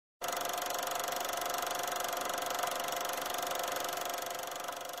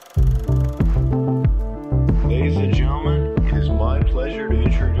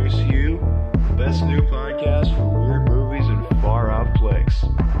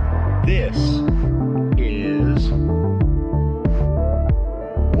This is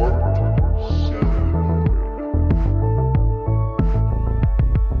Warped Celluloid.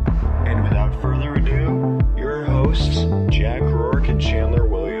 And without further ado, your hosts, Jack Rourke and Chandler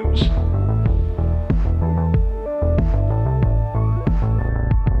Williams.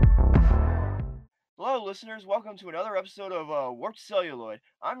 Hello, listeners. Welcome to another episode of Warped Celluloid.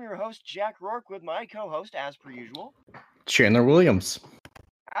 I'm your host, Jack Rourke, with my co-host, as per usual. Chandler Williams.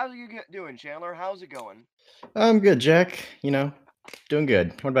 How's you doing, Chandler? How's it going? I'm good, Jack. Doing good.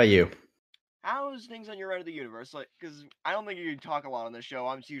 What about you? How's things on your end of the universe? Because I don't think you talk a lot on this show.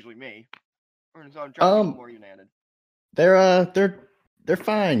 It's usually me. So I'm trying to be more united. They're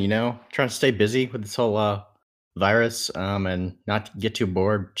fine. Trying to stay busy with this whole virus. And not get too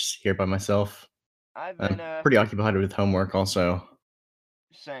bored. Just here by myself. I've been pretty occupied with homework, also.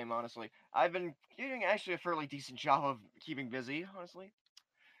 Same, honestly. I've been doing actually a fairly decent job of keeping busy, honestly.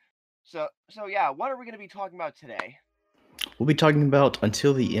 So yeah, what are we going to be talking about today? We'll be talking about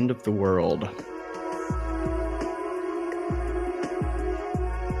Until the End of the World.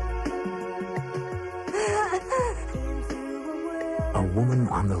 A woman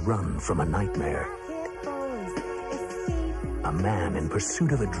on the run from a nightmare. A man in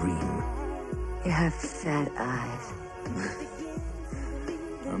pursuit of a dream. You have sad eyes.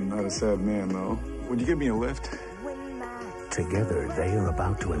 I'm not a sad man, though. Would you give me a lift? Together, they are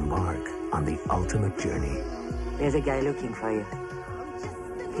about to embark on the ultimate journey. There's a guy looking for you.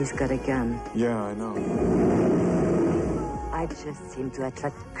 He's got a gun. Yeah, I know. I just seem to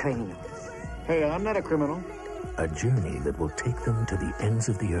attract criminals. Hey, I'm not a criminal. A journey that will take them to the ends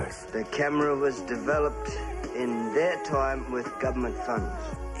of the earth. The camera was developed in their time with government funds.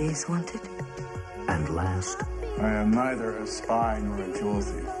 Is wanted? And last, I am neither a spy nor a jewel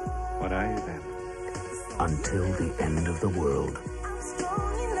thief. What are you then? Until the End of the World.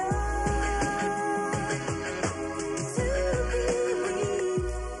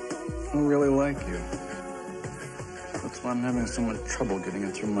 I really like you. That's why I'm having so much trouble getting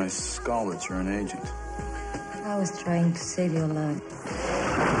it through my skull that you're an agent. I was trying to save your life.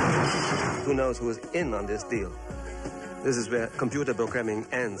 Who knows who is in on this deal? This is where computer programming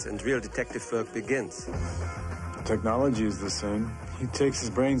ends and real detective work begins. Technology is the same. He takes his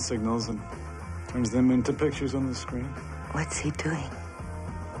brain signals and turns them into pictures on the screen. What's he doing?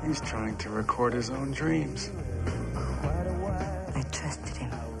 He's trying to record his own dreams. I trusted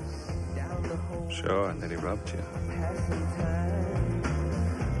him. Sure, and then he robbed you.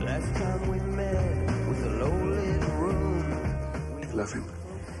 You love him?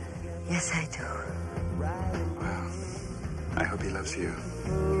 Yes, I do. Well, I hope he loves you.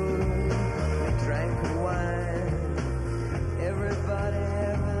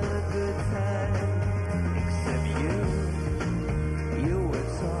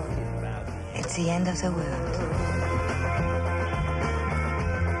 It's the end of the world.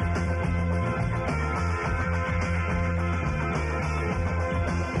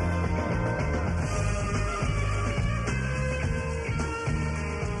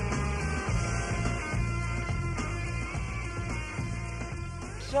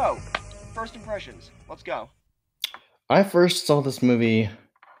 So, first impressions. Let's go. I first saw this movie,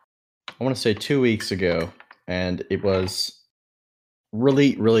 I want to say 2 weeks ago, and it was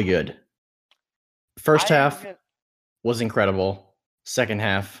really, really good. First half was incredible. Second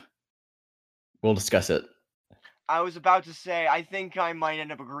half, we'll discuss it. I was about to say, I think I might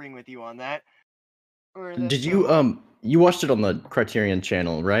end up agreeing with you on that. Did you you watched it on the Criterion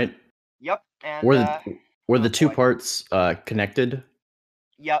channel, right? Yep. And were the two parts connected?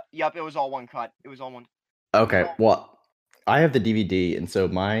 Yep, it was all one cut. It was all one. Okay, well, I have the DVD, and so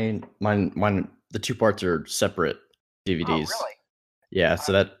mine, the two parts are separate DVDs. Oh, really? Yeah,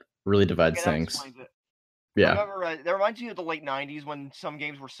 so that really divides things. Yeah. Remember, that reminds me of the late 90s when some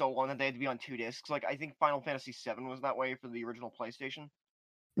games were so long that they had to be on 2 discs. Like, I think Final Fantasy VII was that way for the original PlayStation.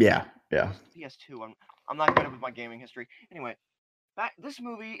 Yeah. PS2. I'm not good with my gaming history. Anyway, this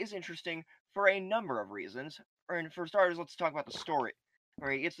movie is interesting for a number of reasons. And for starters, let's talk about the story.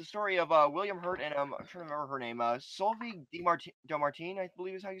 Right, it's the story of William Hurt and I'm trying to remember her name. Sylvie DeMartine, I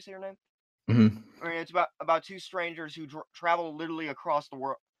believe is how you say her name. Mm-hmm. Right, it's about two strangers who travel literally across the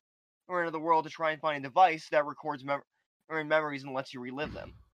world, or into the world, to try and find a device that records memories and lets you relive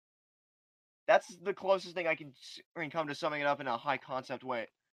them. That's the closest thing I can come to summing it up in a high concept way,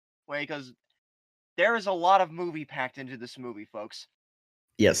 because there is a lot of movie packed into this movie, folks.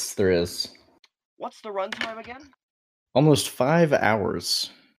 Yes, there is. What's the runtime again? Almost 5 hours.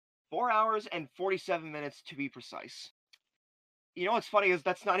 4 hours and 47 minutes to be precise. You know what's funny is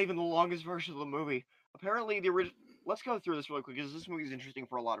that's not even the longest version of the movie. Apparently, let's go through this really quick because this movie is interesting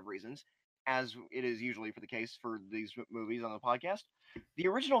for a lot of reasons, as it is usually for the case for these movies on the podcast. The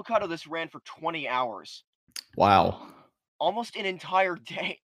original cut of this ran for 20 hours. Wow. Almost an entire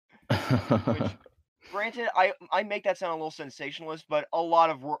day. Which, granted, I make that sound a little sensationalist, but a lot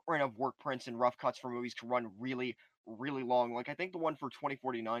of work prints and rough cuts for movies can run really, really long. Like, I think the one for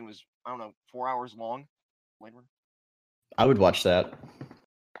 2049 was, I don't know, 4 hours long. I would watch that.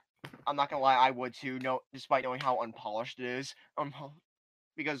 I'm not gonna lie, I would too, despite knowing how unpolished it is.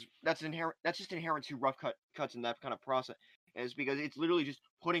 Because that's just inherent to rough cuts in that kind of process. Is because it's literally just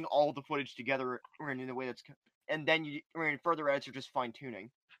putting all the footage together in a way that's, and then further edits are just fine tuning.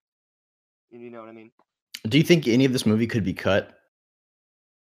 You know what I mean? Do you think any of this movie could be cut?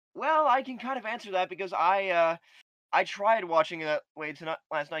 Well, I can kind of answer that because I tried watching it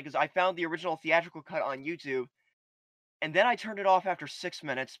last night because I found the original theatrical cut on YouTube, and then I turned it off after 6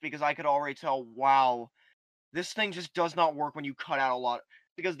 minutes because I could already tell, wow, this thing just does not work when you cut out a lot.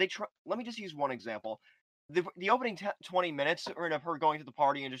 Because let me just use one example. The opening 20 minutes of her going to the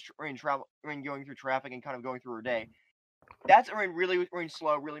party and just going through traffic and kind of going through her day. That's really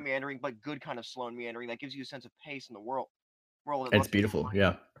slow, really meandering, but good kind of slow and meandering. That gives you a sense of pace in the world. It's beautiful,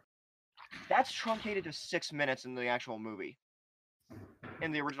 yeah. That's truncated to 6 minutes in the actual movie.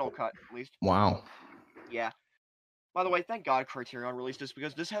 In the original cut, at least. Wow. Yeah. By the way, thank God Criterion released this,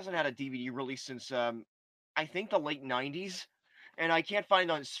 because this hasn't had a DVD release since, I think the late 90s. And I can't find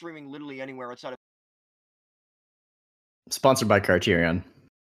it on streaming literally anywhere outside of... Sponsored by Criterion.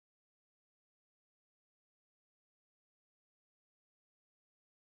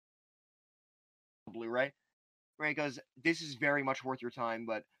 Blu-ray. Right, because this is very much worth your time,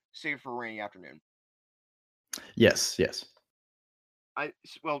 but save it for a rainy afternoon. Yes.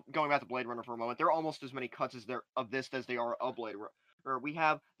 Well, going back to Blade Runner for a moment, there are almost as many cuts as as they are of Blade Runner. We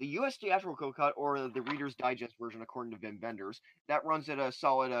have the US theatrical cut, or the Reader's Digest version, according to Wim Wenders. That runs at a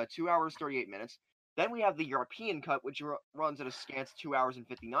solid 2 hours, 38 minutes. Then we have the European cut, which runs at a scant 2 hours and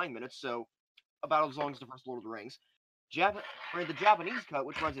 59 minutes, so about as long as the first Lord of the Rings. The Japanese cut,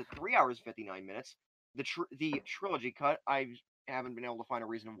 which runs at 3 hours and 59 minutes. The trilogy cut, I haven't been able to find a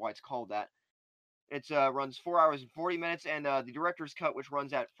reason why it's called that. It runs 4 hours and 40 minutes, and the director's cut, which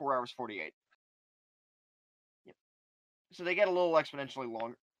runs at 4 hours 48. Yep. So they get a little exponentially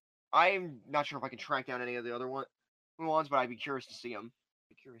longer. I'm not sure if I can track down any of the other ones, but I'd be curious to see them.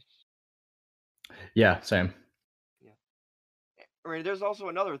 Yeah, same. Yeah. There's also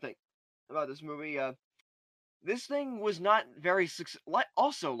another thing about this movie. This thing was not very successful.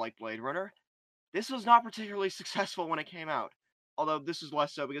 Also, like Blade Runner, this was not particularly successful when it came out. Although this is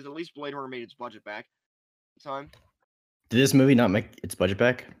less so, because at least Blade Runner made its budget back. Did this movie not make its budget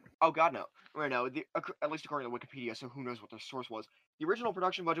back? Oh God, no. No, at least according to Wikipedia, so who knows what their source was. The original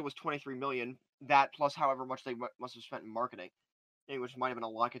production budget was $23 million, that plus however much they must have spent in marketing, which might have been a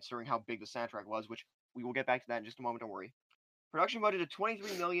lot considering how big the soundtrack was, which we will get back to that in just a moment, don't worry. Production budget of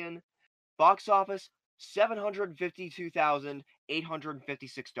 $23 million, box office,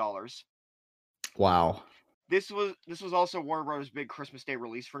 $752,856. Wow. This was also Warner Brothers' big Christmas Day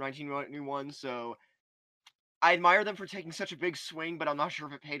release for 1991, so I admire them for taking such a big swing, but I'm not sure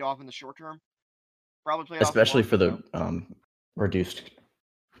if it paid off in the short term. Probably played off, especially for the reduced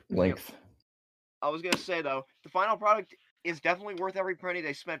length. Yep. I was gonna say though, the final product is definitely worth every penny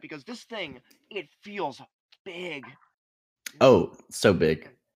they spent, because this thing, it feels big. Oh, so big.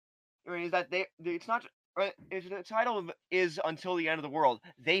 Is that it's not. If the title is Until the End of the World,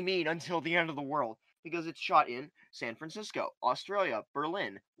 they mean until the end of the world. Because it's shot in San Francisco, Australia,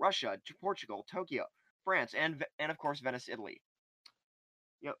 Berlin, Russia, Portugal, Tokyo, France, and of course Venice, Italy.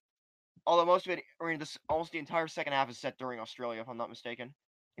 Yep. Although most of it, almost the entire second half is set during Australia, if I'm not mistaken.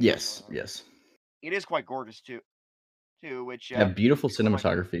 Yes. It is quite gorgeous too. Which beautiful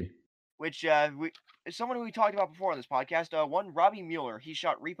cinematography. Which someone who we talked about before on this podcast. One Robbie Mueller. He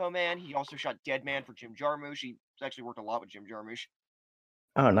shot Repo Man. He also shot Dead Man for Jim Jarmusch. He's actually worked a lot with Jim Jarmusch.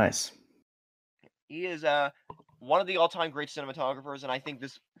 Oh, nice. He is one of the all-time great cinematographers, and I think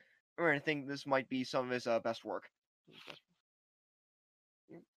this might be some of his best work.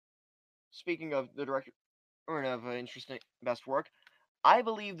 Speaking of the director, of interesting best work, I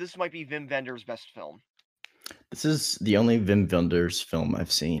believe this might be Wim Wenders' best film. This is the only Wim Wenders film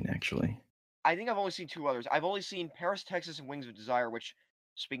I've seen, actually. I think I've only seen two others. I've only seen Paris, Texas, and Wings of Desire, which,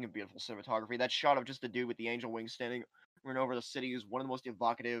 speaking of beautiful cinematography, that shot of just the dude with the angel wings standing over the city is one of the most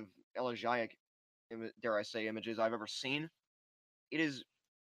evocative, elegiac, dare I say, images I've ever seen. It is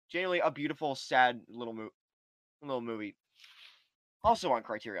genuinely a beautiful, sad little movie. Also on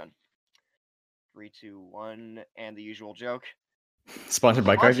Criterion. 3, 2, 1, and the usual joke. Sponsored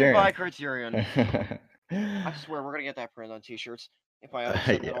by Criterion. Sponsored by Criterion. I swear we're gonna get that print on T-shirts if I haven't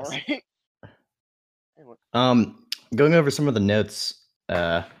said that Yes. already. Anyway, Going over some of the notes,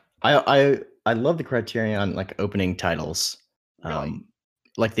 I love the Criterion like opening titles, really?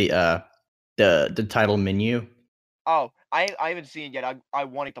 like the title menu. Oh, I haven't seen it yet. I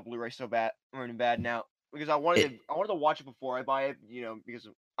want it the Blu-ray so bad, really bad now because I wanted to watch it before I buy it. You know, because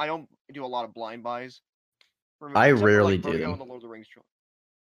I don't do a lot of blind buys. I Except rarely for, like, do Vertigo them. and the Lord of the Rings trilogy.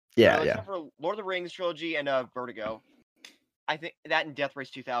 Yeah, Except for Lord of the Rings trilogy and Vertigo. I think that and Death Race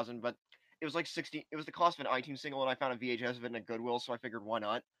 2000, but it was like 60. It was the cost of an iTunes single, and I found a VHS of it in a Goodwill, so I figured why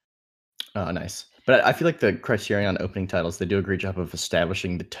not. Oh, nice. But I feel like the Criterion opening titles, they do a great job of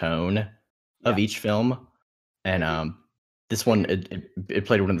establishing the tone of each film. And this one, it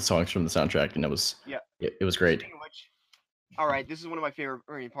played one of the songs from the soundtrack, and it was great. Speaking of which, all right, this is one of my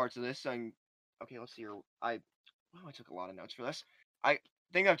favorite parts of this. And okay, let's see here. I took a lot of notes for this. I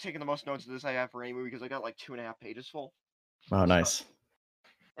think I've taken the most notes of this I have for any movie because I got like 2.5 pages full. Oh, nice.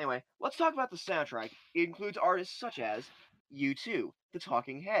 Anyway, let's talk about the soundtrack. It includes artists such as U2, The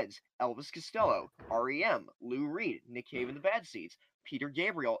Talking Heads, Elvis Costello, R.E.M., Lou Reed, Nick Cave and the Bad Seeds, Peter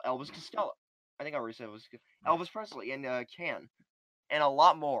Gabriel, Elvis Costello. I think I already said Elvis Presley and Can, and a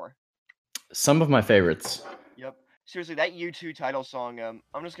lot more. Some of my favorites. Yep. Seriously, that U2 title song,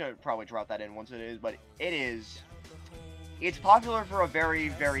 I'm just gonna probably drop that in once it is, but it's popular for a very,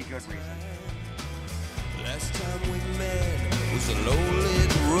 very good reason. Last time we met was a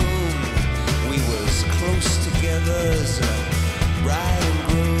low-lit room. We was close together as a bride and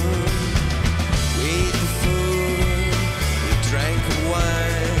groom. We ate the food, we drank the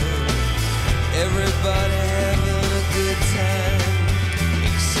wine. Everybody having a good time,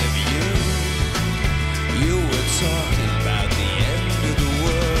 except you. You were talking about the end of the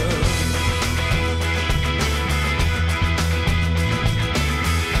world.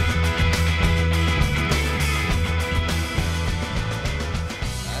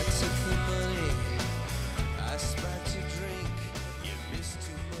 I took the money, I spiked your drink. You miss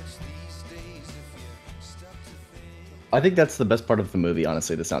too much these days if you stop to think. I think that's the best part of the movie,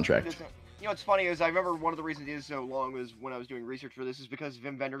 honestly, the soundtrack. You know what's funny is I remember one of the reasons it is so long was when I was doing research for this is because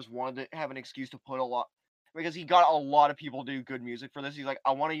Wim Wenders wanted to have an excuse to put a lot, because he got a lot of people to do good music for this. He's like,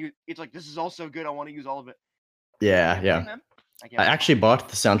 I want to use. It's like this is all so good. I want to use all of it. Yeah. I actually bought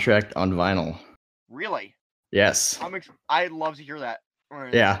the soundtrack on vinyl. Really? Yes. I'd love to hear that.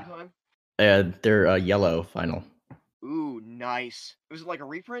 Yeah. They're yellow vinyl. Ooh, nice. Was it like a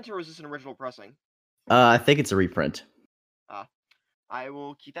reprint or was this an original pressing? I think it's a reprint. I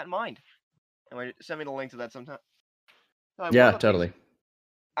will keep that in mind. Anyway, send me the link to that sometime. Yeah, totally.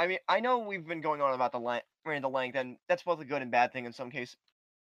 I mean, I know we've been going on about the length, and that's both a good and bad thing in some cases.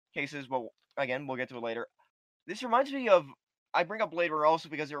 But again, we'll get to it later. This reminds me of. I bring up Blade Runner also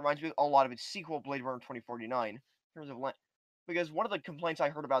because it reminds me a lot of its sequel, Blade Runner 2049, in terms of length. Because one of the complaints I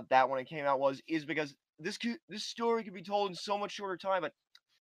heard about that when it came out is because this story could be told in so much shorter time, but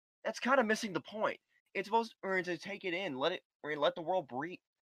that's kind of missing the point. It's supposed to take it in, let the world breathe.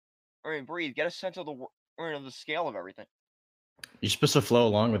 Breathe. Get a sense of the scale of everything. You're supposed to flow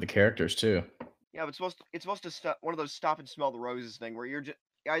along with the characters too. Yeah, but it's supposed to stop, one of those stop and smell the roses thing where you're just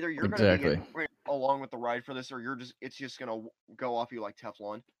either you're exactly going to be along with the ride for this, or it's just gonna go off you like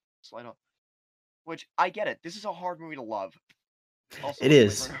Teflon. Slide up. Which I get it. This is a hard movie to love. Also, it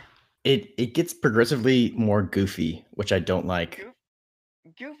is. It gets progressively more goofy, which I don't like.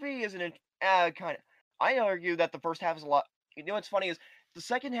 Goofy isn't kind of. I argue that the first half is a lot. You know what's funny is the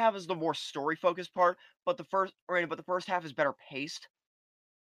second half is the more story focused part, but the first half is better paced.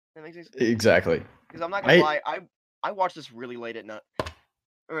 That makes sense. Exactly. Because I'm not gonna lie, I watched this really late at night.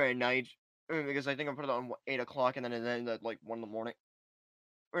 Because I think I put it on 8 o'clock and then it ended at like 1 in the morning.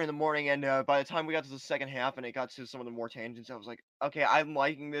 Or in the morning, and by the time we got to the second half and it got to some of the more tangents, I was like, okay, I'm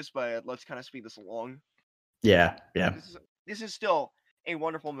liking this, but let's kind of speed this along. Yeah. This is still a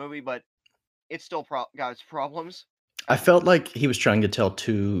wonderful movie, but it's still got its problems. I felt like he was trying to tell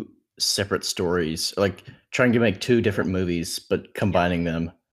two separate stories, like trying to make two different movies, but combining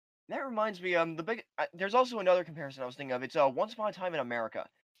them. That reminds me, there's also another comparison I was thinking of. It's Once Upon a Time in America.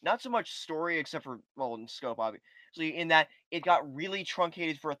 Not so much story, except for in scope, obviously, in that it got really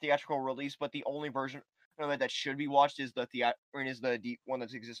truncated for a theatrical release, but the only version of it that should be watched is the one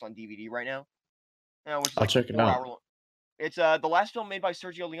that exists on DVD right now. Which is I'll check it out. Long. It's the last film made by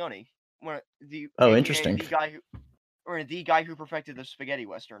Sergio Leone. Interesting. The guy who perfected the spaghetti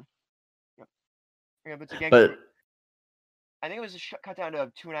western. Yeah, but I think it was cut down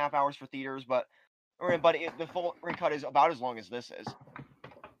to 2.5 hours for theaters, but the full cut is about as long as this is.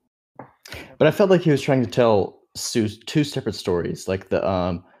 But I felt like he was trying to tell two separate stories, like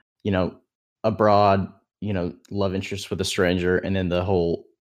the abroad love interest with a stranger, and then the whole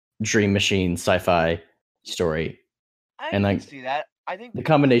dream machine sci-fi story. I And can like see that. I think the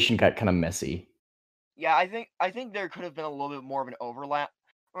combination got kind of messy. Yeah, I think there could have been a little bit more of an overlap,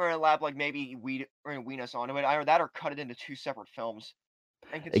 like maybe wean us onto it, either that or cut it into two separate films.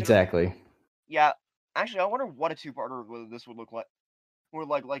 And consider, Exactly. yeah, actually, I wonder what a two-parter this would look like. Or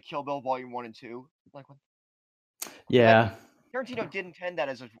like Kill Bill Volume 1 and 2, like what? Yeah. Tarantino did intend that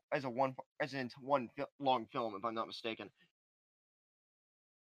as one long film, if I'm not mistaken.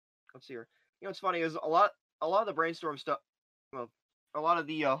 Let's see here. What's funny is a lot of the brainstorm stuff. Well, a lot of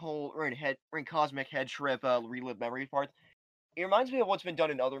the whole cosmic head trip relive memory parts. It reminds me of what's been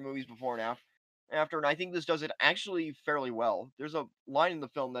done in other movies before and after, and I think this does it actually fairly well. There's a line in the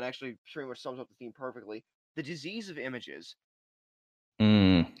film that actually pretty much sums up the theme perfectly: the disease of images.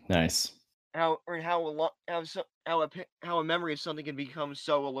 Nice. How a memory of something can become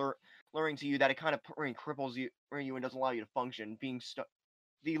so alluring to you that it kind of cripples you and doesn't allow you to function, being stuck.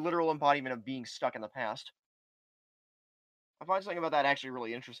 The literal embodiment of being stuck in the past. I find something about that actually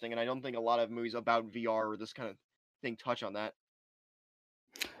really interesting, and I don't think a lot of movies about VR or this kind of thing touch on that.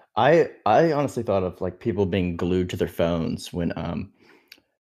 I honestly thought of like people being glued to their phones when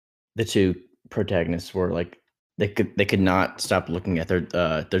the two protagonists were like they could not stop looking at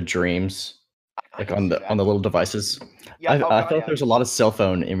their dreams, like on the little devices. Yeah, I felt there's a lot of cell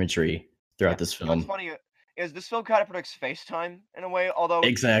phone imagery throughout this film. What's funny is this film kind of predicts FaceTime in a way, although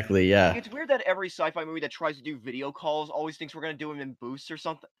exactly, yeah. It's weird that every sci-fi movie that tries to do video calls always thinks we're gonna do them in booths or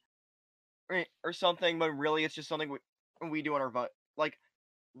something, but really it's just something we do on our like.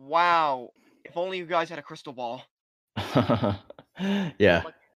 Wow, if only you guys had a crystal ball. Yeah.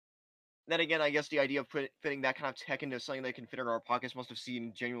 Then again, I guess the idea of fitting that kind of tech into something they can fit in our pockets must have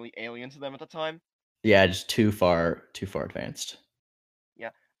seemed genuinely alien to them at the time. Yeah, just too far advanced. Yeah,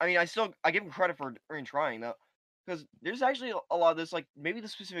 I mean, I give them credit for trying though, because there's actually a lot of this. Like maybe the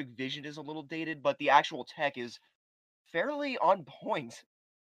specific vision is a little dated, but the actual tech is fairly on point.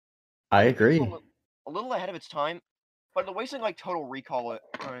 I agree. A little ahead of its time. But the way something like Total Recall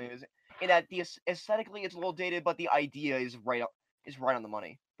is, in that aesthetically it's a little dated, but the idea is right on the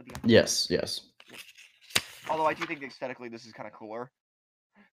money. Yes. Although I do think aesthetically this is kind of cooler.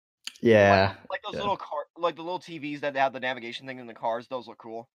 Yeah. Like those little like the little TVs that have the navigation thing in the cars. Those look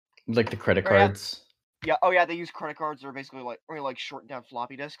cool. Like the credit cards. Yeah. Oh yeah, they use credit cards. They're basically like shortened down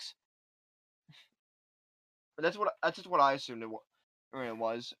floppy disks. But that's just what I assumed it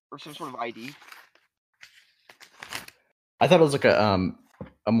was, or some sort of ID. I thought it was like a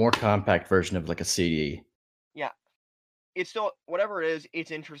more compact version of like a CD. Yeah, it's still whatever it is.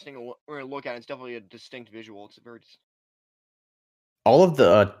 It's interesting to look at. It's definitely a distinct visual. It's a very all of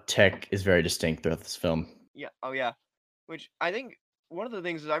the tech is very distinct throughout this film. Yeah. Oh yeah. Which I think one of the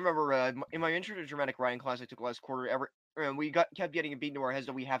things is I remember in my intro to dramatic writing class I took last quarter. We kept getting it beaten to our heads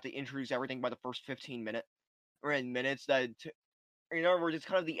that we have to introduce everything by the first 15 minutes. That in other words, it's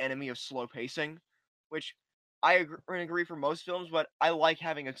kind of the enemy of slow pacing, which I agree for most films, but I like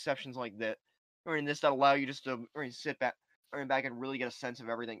having exceptions like that, or in this that allow you just to sit back and really get a sense of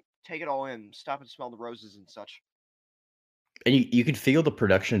everything, take it all in, stop and smell the roses and such. And you can feel the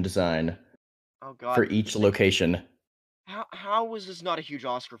production design. Oh God! For each location. How was this not a huge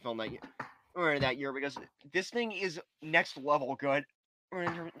Oscar film that year? Because this thing is next level good,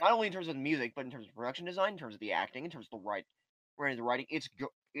 not only in terms of the music, but in terms of production design, in terms of the acting, in terms of the writing.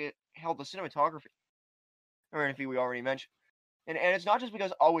 It held the cinematography. We already mentioned, and it's not just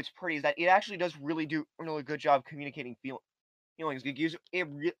because it's pretty, is that it actually does really do a really good job communicating feelings. There's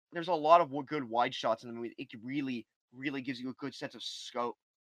a lot of good wide shots in the movie. It really gives you a good sense of scope.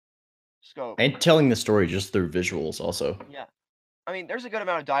 And telling the story just through visuals also. Yeah, I mean, there's a good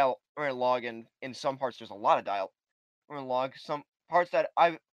amount of dialogue, and in some parts there's a lot of dialogue. Some parts that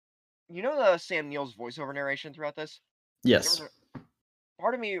the Sam Neill's voiceover narration throughout this. Yes.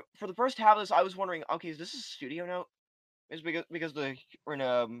 Part of me, for the first half of this, I was wondering, okay, is this a studio note? Is because the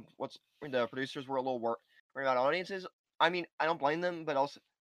producers were a little worried about audiences. I mean, I don't blame them, but also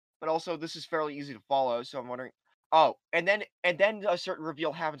this is fairly easy to follow, so I'm wondering. Oh, and then a certain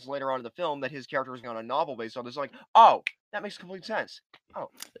reveal happens later on in the film that his character is on a novel based on this. Like, oh, that makes complete sense. Oh,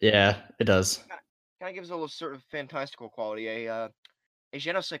 yeah, it does. Kind of gives a little sort of fantastical quality, a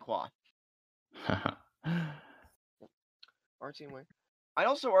je ne sais quoi. Artsy way. I'd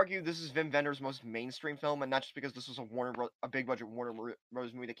also argue this is Wim Wenders' most mainstream film, and not just because this was a big budget Warner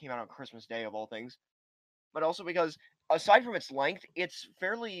Bros. Movie that came out on Christmas Day of all things, but also because aside from its length, it's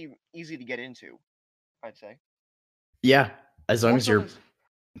fairly easy to get into, I'd say. Yeah, as long as you're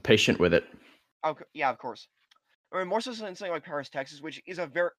patient with it. Oh, yeah, of course. or more so than something like Paris, Texas, which is a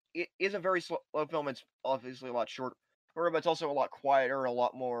very slow film. It's obviously a lot shorter, but it's also a lot quieter, a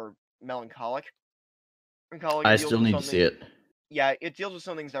lot more melancholic. I still need to see it. Yeah, it deals with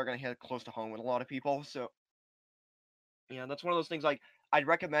some things that are going to hit close to home with a lot of people. So, yeah, that's one of those things. Like, I'd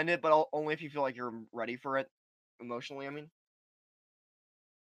recommend it, but only if you feel like you're ready for it emotionally. I mean,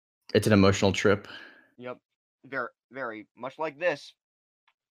 it's an emotional trip. Yep, very, very much like this.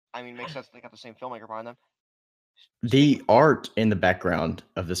 I mean, makes sense. They got the same filmmaker behind them. The art in the background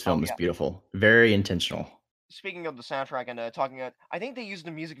of this film is beautiful, very intentional. Speaking of the soundtrack and I think they used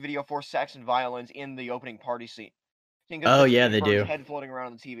the music video for Sex and Violence in the opening party scene. Oh yeah, they do. Head floating around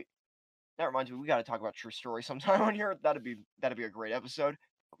on the TV. That reminds me, we got to talk about True Story sometime on here. That'd be a great episode.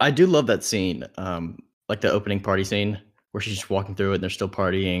 I do love that scene, like the opening party scene where she's just walking through it and they're still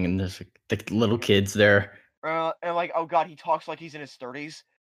partying and there's like the little kids there. And like, oh god, he talks like he's in his 30s,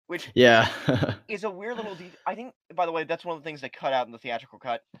 which is a weird little detail. I think, by the way, that's one of the things they cut out in the theatrical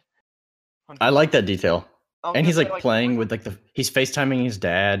cut. I like that detail. And he's like playing with like he's FaceTiming his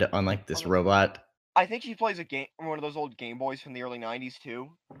dad on like this robot. I think he plays one of those old Game Boys from the early 90s too.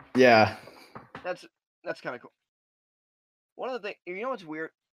 Yeah. That's kind of cool. One of the things, you know what's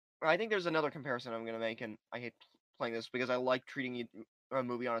weird? I think there's another comparison I'm going to make, and I hate playing this because I like treating a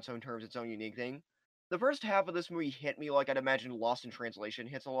movie on its own terms, its own unique thing. The first half of this movie hit me like I'd imagine Lost in Translation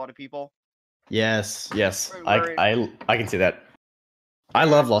hits a lot of people. Yes. I can see that. I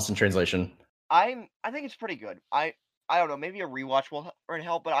love Lost in Translation. I think it's pretty good. I don't know, maybe a rewatch will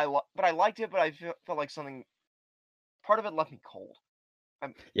help, but I liked it, but I felt like part of it left me cold.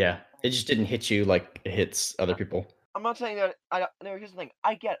 Yeah, it just didn't hit you like it hits other people. I'm not saying that here's the thing.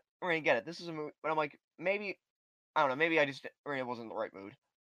 I get it. This is a movie, but I'm like, maybe I don't know. Maybe I just wasn't in the right mood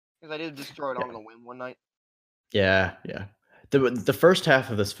because I did destroy it on a whim one night. Yeah. The first half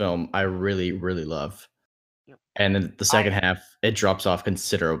of this film I really, really love, and then the second half it drops off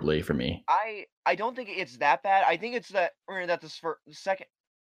considerably for me. I don't think it's that bad. I think it's that the second.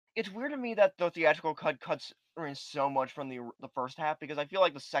 It's weird to me that the theatrical cut cuts so much from the first half because I feel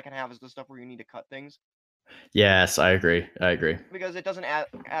like the second half is the stuff where you need to cut things. Yes, I agree. Because it doesn't add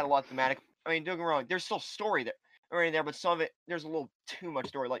a lot of thematic. I mean, don't get me wrong. There's still story there, but some of it there's a little too much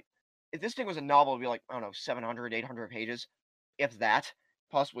story. Like if this thing was a novel, it'd be like I don't know, 700, 800 pages, if that,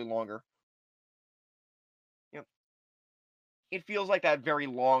 possibly longer. Yep. It feels like that very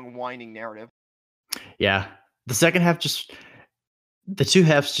long, winding narrative. Yeah, the second half the two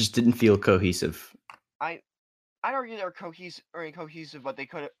halves just didn't feel cohesive. I'd argue they're cohesive, but they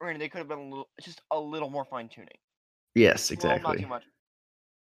could have been a little more fine tuning. Yes, exactly. Well, not too much.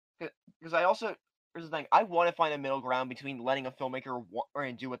 Because here's the thing. I want to find a middle ground between letting a filmmaker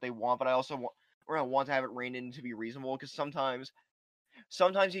do what they want, but I also want to have it reined in to be reasonable. Because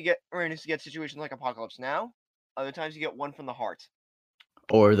sometimes you get situations like Apocalypse Now. Other times you get One from the Heart.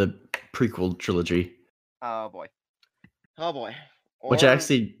 Or the prequel trilogy. Oh boy. Which I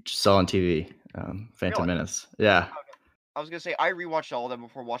actually just saw on TV. Phantom Menace. Yeah. Okay. I was gonna say I rewatched all of them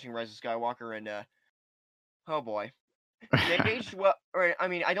before watching Rise of Skywalker, and oh boy, they aged well. I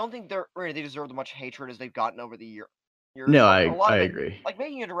mean, I don't think they deserve the much hatred as they've gotten over the years. No, I agree. Like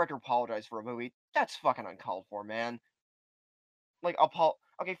making a director apologize for a movie, that's fucking uncalled for, man. Like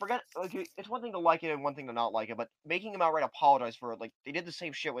okay, forget. Okay, it's one thing to like it and one thing to not like it, but making him outright apologize for it, like they did the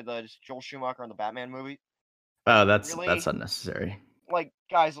same shit with Joel Schumacher in the Batman movie. Oh, that's unnecessary. Like,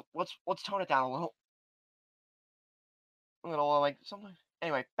 guys, let's tone it down a little. Like sometimes.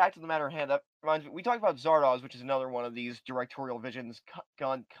 Anyway, back to the matter at hand. That reminds me, we talked about Zardoz, which is another one of these directorial visions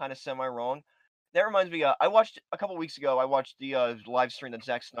gone kind of semi-wrong. That reminds me, I watched a couple weeks ago. I watched the live stream that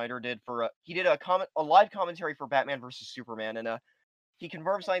Zack Snyder did for. He did a live commentary for Batman vs Superman, and he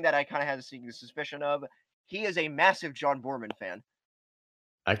confirmed something that I kind of had a sneaking suspicion of. He is a massive John Boorman fan.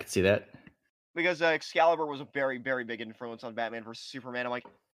 I could see that. Because Excalibur was a very, very big influence on Batman vs Superman. I'm like,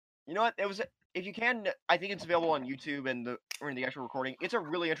 you know what? It was, if you can, I think it's available on YouTube and in the actual recording. It's a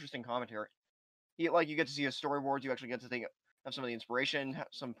really interesting commentary. You get to see a storyboard. You actually get to think of some of the inspiration,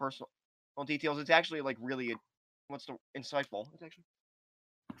 some personal details. It's actually like really, insightful. It's actually.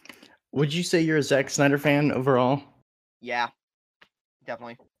 Would you say you're a Zack Snyder fan overall? Yeah,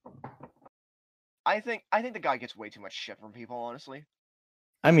 definitely. I think the guy gets way too much shit from people, honestly.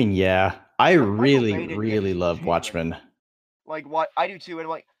 I mean, yeah, I really love Watchmen. Like what I do too, and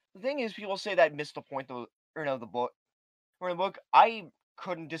like the thing is, people say that missed the point of the book. Or in the book, I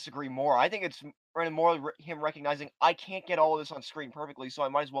couldn't disagree more. I think it's more him recognizing I can't get all of this on screen perfectly, so I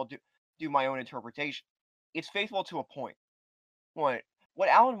might as well do my own interpretation. It's faithful to a point. What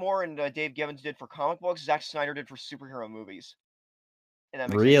Alan Moore and Dave Gibbons did for comic books, Zack Snyder did for superhero movies.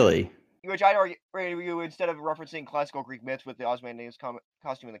 Really? which I'd argue instead of referencing classical Greek myths with the Ozymandias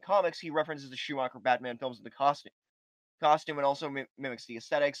costume in the comics, he references the Schumacher Batman films in the costume, and also mimics the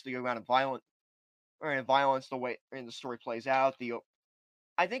aesthetics, the amount of violence, the way the story plays out.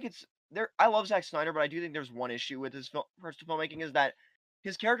 I think it's there. I love Zack Snyder, but I do think there's one issue with his first filmmaking is that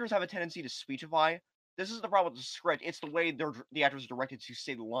his characters have a tendency to speechify. This is the problem with the script. It's the way the actors are directed to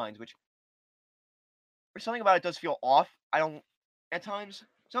say the lines, which something about it does feel off. I don't at times.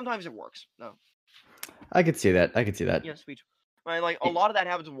 Sometimes it works. No. I could see that. Yeah, speech. Like a lot of that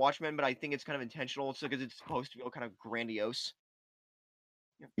happens in Watchmen, but I think it's kind of intentional. It's because it's supposed to feel kind of grandiose.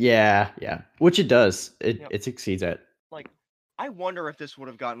 Yeah. Which it does. It succeeds at. Like, I wonder if this would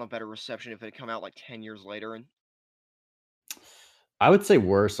have gotten a better reception if it had come out like 10 years later. And I would say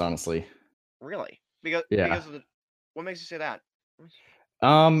worse, honestly. Really? Because of the. What makes you say that?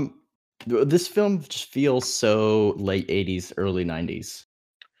 This film just feels so late 80s, early 90s.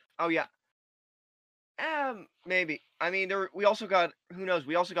 Oh yeah. Maybe. I mean, we also got who knows?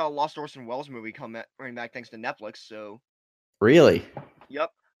 We also got a Lost Orson Welles movie coming back thanks to Netflix. So. Really?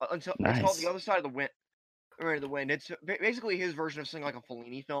 Yep. Until nice. It's called The Other Side of the Wind. The Wind. It's basically his version of something like a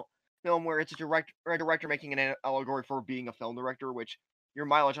Fellini film where it's a director making an allegory for being a film director, which your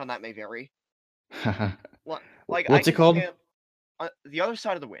mileage on that may vary. What's it called? The Other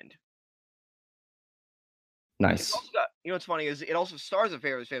Side of the Wind. Nice. It's also got, what's funny is it also stars a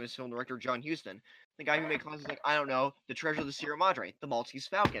very famous film director, John Huston, the guy who made classics like I don't know, The Treasure of the Sierra Madre, The Maltese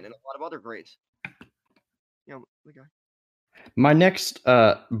Falcon, and a lot of other greats. The guy. My next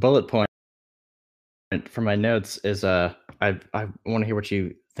bullet point for my notes is I want to hear what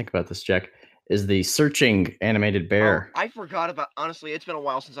you think about this, Jack. Is the Searching animated bear? I forgot about. Honestly, it's been a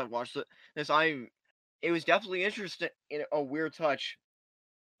while since I've watched it. It was definitely interesting in a weird touch.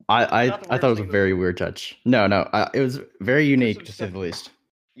 I thought it was a very weird touch. No, it was very unique to say the least.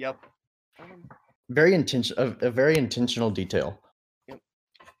 Yep. Very a very intentional detail. Yep.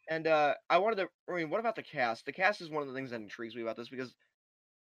 And what about the cast? The cast is one of the things that intrigues me about this because,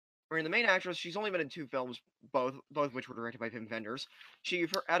 the main actress, she's only been in 2 films, both of which were directed by Wim Wenders. She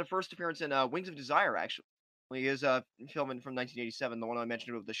had a first appearance in Wings of Desire, actually. Is a film from 1987, the one I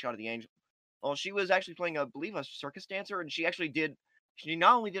mentioned with the Shot of the Angel. Well, she was actually playing, I believe, a circus dancer, and she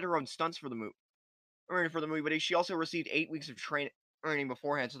not only did her own stunts for the movie, but she also received 8 weeks of training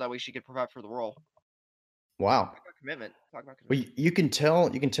beforehand, so that way she could prepare for the role. Wow. Talk about commitment. Well, you can tell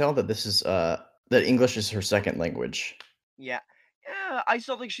that this is that English is her second language. Yeah, I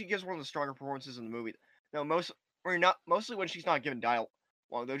still think she gives one of the stronger performances in the movie. No, mostly when she's not given dialogue,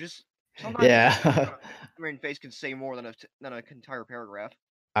 though. Just sometimes. Yeah. Face can say more than an entire paragraph.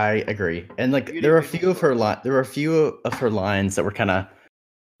 I agree, and there were a few of her lines that were kind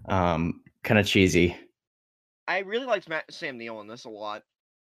of cheesy. I really liked Sam Neill in this a lot.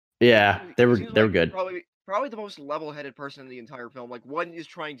 Yeah, they were good. Probably the most level-headed person in the entire film. Like one is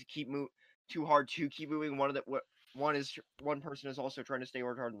trying to keep too hard to keep moving. One person is also trying to stay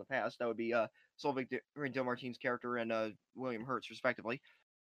hard in the past. That would be Solveig Martin's character and William Hurt's respectively.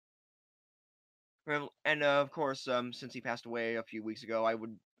 And of course, since he passed away a few weeks ago,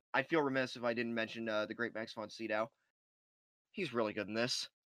 I'd feel remiss if I didn't mention the great Max von Sydow. He's really good in this.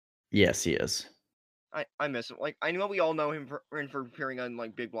 Yes, he is. I miss him. Like I know we all know him for appearing on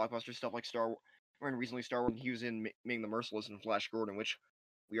like big blockbuster stuff like Star Wars. Recently Star Wars. He was in Being the Merciless and Flash Gordon, which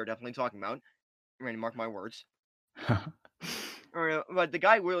we are definitely talking about. Mark my words. But the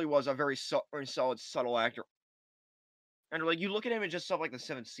guy really was a very solid, subtle actor. And you look at him and just stuff like the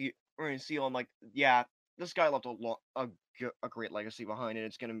Seventh Seal, and yeah, this guy left a great legacy behind, and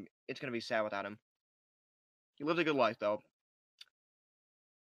it's gonna be sad without him. He lived a good life, though.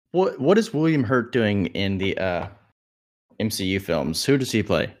 What is William Hurt doing in the MCU films? Who does he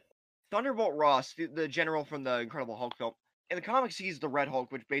play? Thunderbolt Ross, the general from the Incredible Hulk film. In the comics, he's the Red Hulk,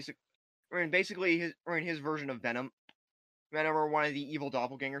 which basically his version of Venom. Venom or one of the evil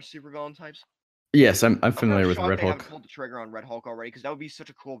doppelganger supervillain types. Yes, I'm familiar with Red Hulk. They haven't pulled the trigger on Red Hulk already because that would be such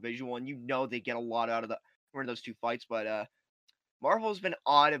a cool visual, and they get a lot out of those 2 fights. But Marvel's been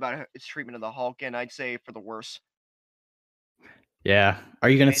odd about its treatment of the Hulk, and I'd say for the worse. Yeah, are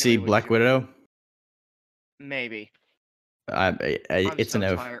you gonna see Black Widow? Maybe. It's a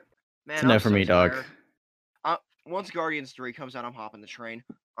no. Man, it's a no for me, dog. Once Guardians 3 comes out, I'm hopping the train.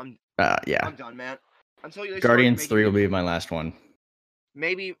 Yeah. I'm done, man. Until Guardians 3 will be my last one.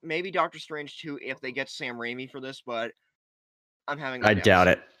 Maybe Doctor Strange 2 if they get Sam Raimi for this, but I'm having. I doubt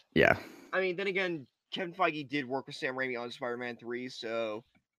it. Yeah. I mean, then again, Kevin Feige did work with Sam Raimi on Spider-Man 3, so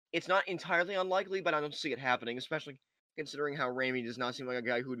it's not entirely unlikely, but I don't see it happening, especially considering how Raimi does not seem like a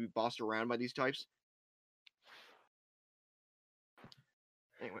guy who would be bossed around by these types.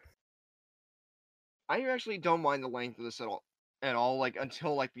 Anyway. I actually don't mind the length of this at all. Like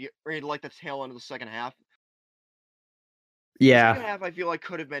until like the tail end of the second half. The second Yeah. half I feel like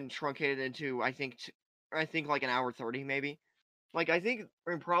could have been truncated into I think like an hour 30 maybe. Like I think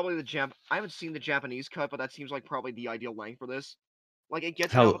probably I haven't seen the Japanese cut, but that seems like probably the ideal length for this. Like it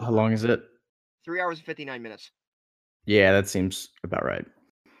gets it How out how long is it? 3 hours and 59 minutes. Yeah, that seems about right.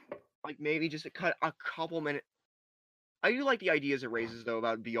 Like maybe just to cut a couple minutes. I do like the ideas it raises though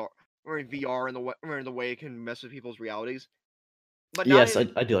about VR and the way it can mess with people's realities. But Yes, I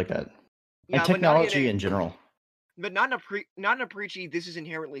do like that. yeah, And technology in general. But not in a preachy. This is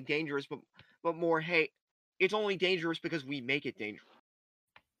inherently dangerous, but more hey, it's only dangerous because we make it dangerous. So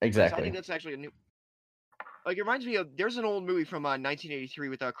I Exactly. think that's actually a new. Like it reminds me of there's an old movie from 1983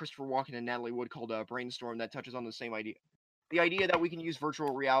 with Christopher Walken and Natalie Wood called Brainstorm that touches on the same idea. The idea that we can use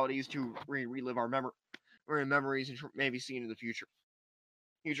virtual realities to relive our memories and maybe see into the future.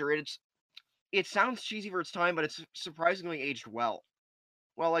 It sounds cheesy for its time, but it's surprisingly aged well.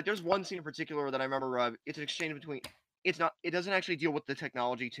 Well, like there's one scene in particular that I remember. It's an exchange between. It doesn't actually deal with the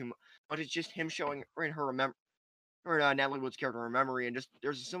technology too much, but it's just him showing Natalie Wood's character her memory, and just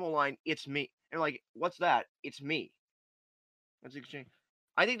there's a simple line, "It's me," and like, what's that? It's me. That's the exchange.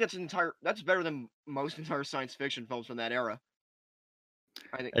 I think that's better than most entire science fiction films from that era.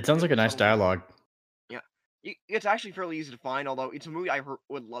 I think It sounds like a nice dialogue. Yeah, it's actually fairly easy to find. Although it's a movie I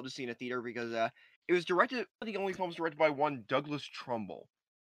would love to see in a theater because it was directed. The only film's directed by one Douglas Trumbull.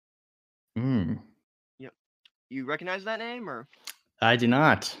 Yep. You recognize that name or? I do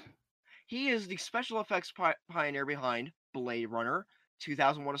not. He is the special effects pioneer behind Blade Runner,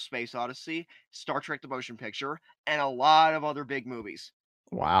 2001: A Space Odyssey, Star Trek: The Motion Picture, and a lot of other big movies.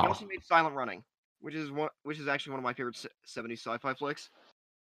 Wow. He also made Silent Running, which is actually one of my favorite 70s sci-fi flicks.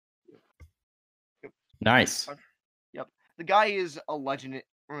 Yep. Nice. Yep. The guy is a legend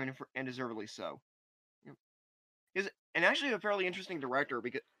and deservedly so. Yep. And actually a fairly interesting director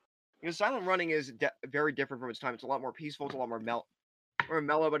because Silent Running is very different from its time. It's a lot more peaceful. It's a lot more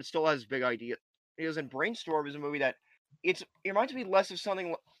mellow, but it still has big ideas. And Brainstorm is a movie that it reminds me less of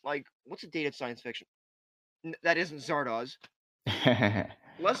something like what's a dated science fiction that isn't Zardoz.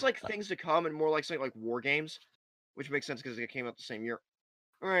 Less like Things to Come and more like something like War Games, which makes sense because it came out the same year.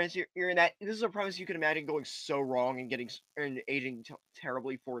 Alright, so you're in that. This is a premise you can imagine going so wrong and aging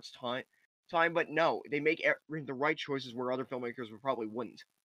terribly for its time. But no, they make the right choices where other filmmakers probably wouldn't.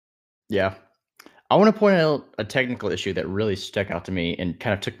 Yeah. I want to point out a technical issue that really stuck out to me and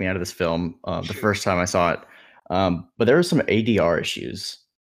kind of took me out of this film the first time I saw it. But there were some ADR issues.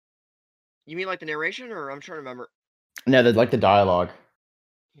 You mean like the narration, or I'm trying to remember? No, like the dialogue.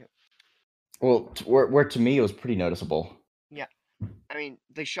 Yeah. Well, where to me it was pretty noticeable. Yeah, I mean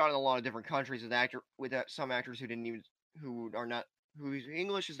they shot in a lot of different countries with some actors whose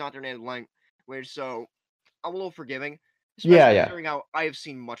English is not their native language, so I'm a little forgiving. Especially considering how I have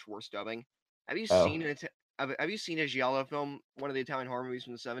seen much worse dubbing. Have you seen a Giallo film, one of the Italian horror movies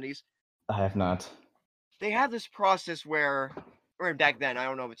from the 70s? I have not. They have this process where back then, I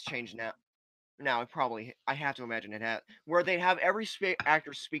don't know if it's changed now. Now, I have to imagine it had, where they have every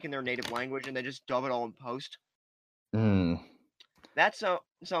actor speak in their native language and they just dub it all in post. That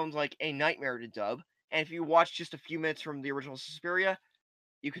sounds like a nightmare to dub, and if you watch just a few minutes from the original Suspiria,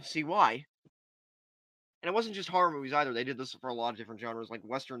 you can see why. And it wasn't just horror movies either. They did this for a lot of different genres, like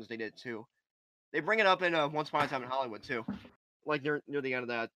westerns. They did too. They bring it up in Once Upon a Time in Hollywood too, like near the end of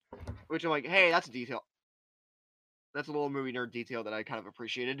that, which I'm like, hey, that's a detail. That's a little movie nerd detail that I kind of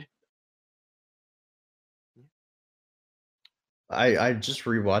appreciated. I just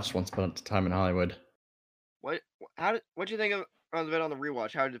rewatched Once Upon a Time in Hollywood. What'd you think of it on the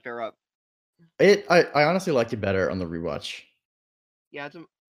rewatch? How did it fare up? I honestly liked it better on the rewatch. Yeah,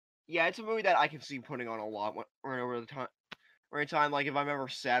 it's a movie that I can see putting on a lot over the time. Or in time, like if I'm ever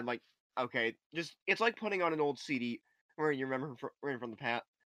sad, like okay, it's like putting on an old CD where you remember from the past.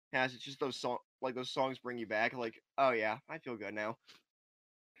 It's just those songs bring you back. Like, oh yeah, I feel good now.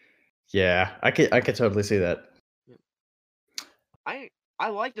 Yeah, I could totally see that. I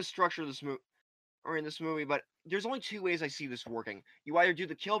like the structure of this movie, but there's only two ways I see this working. You either do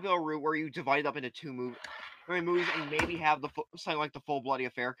the Kill Bill route where you divide it up into two movies and maybe have something like the Full Bloody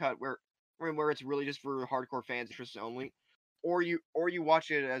Affair cut where it's really just for hardcore fans' interests only, or you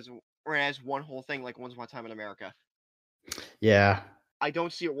watch it as one whole thing like Once Upon a Time in America. Yeah. I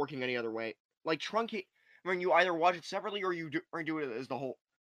don't see it working any other way. Like truncate. I mean, you either watch it separately or you do it as the whole,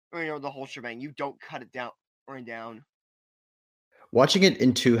 the whole shebang. You don't cut it down down. Watching it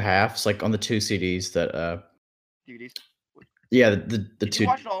in two halves, like on the two CDs that DVDs. Yeah, the Did two. You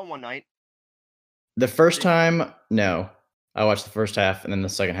watch it all in one night? The first time, no. I watched the first half and then the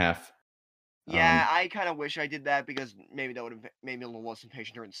second half. Yeah, I kind of wish I did that because maybe that would have made me a little less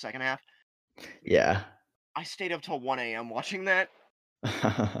impatient during the second half. Yeah. I stayed up till 1 a.m. watching that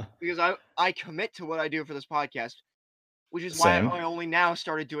because I commit to what I do for this podcast, which is why Same. I only now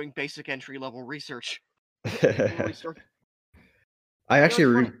started doing basic entry level research. I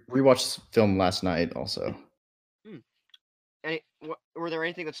actually rewatched this film last night also. Were there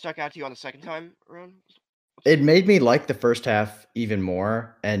anything that stuck out to you on the second time around? It made me like the first half even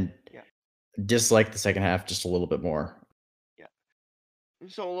more and dislike the second half just a little bit more. Yeah.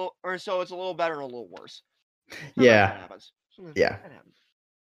 So it's a little better and a little worse. Yeah. That happens. Yeah. That happens.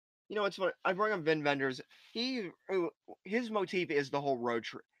 You know, it's funny. I bring up Vin Vendors. His motif is the whole road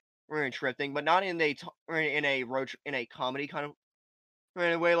trip thing, but not in a comedy kind of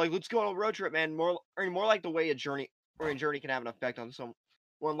in a way like let's go on a road trip, man. More like the way a journey can have an effect on someone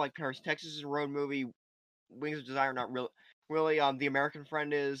like Paris, Texas' road movie. Wings of Desire, not really. The American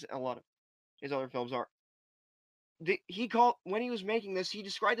Friend is, and a lot of his other films are. When he was making this, he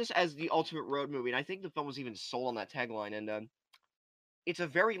described this as the ultimate road movie, and I think the film was even sold on that tagline. And it's a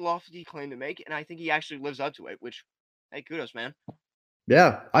very lofty claim to make, and I think he actually lives up to it. Which, hey, kudos, man.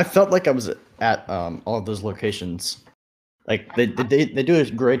 Yeah, I felt like I was at all of those locations. Like they do a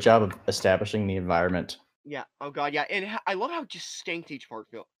great job of establishing the environment. Yeah. Oh god, yeah, and I love how distinct each part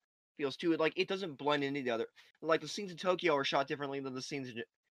feels too. Like it doesn't blend into the other. Like the scenes in Tokyo are shot differently than the scenes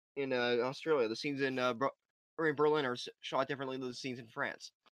in Australia. The scenes in Berlin are shot differently than the scenes in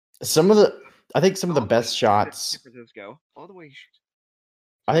France. I think some of the best shots. San Francisco, all the way.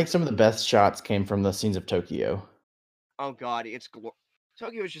 I think some of the best shots came from the scenes of Tokyo. Oh god,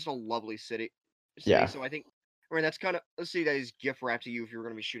 Tokyo is just a lovely city. Yeah. So I think, that's kind of let's see that is gift wrapped to you if you're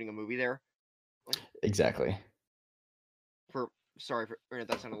going to be shooting a movie there. Exactly. Sorry for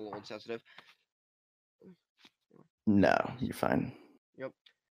that sounded a little insensitive. No, you're fine. Yep.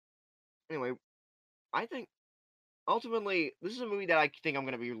 Anyway, I think ultimately this is a movie that I think I'm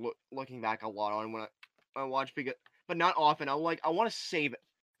going to be looking back a lot on when I watch, but not often. I want to save it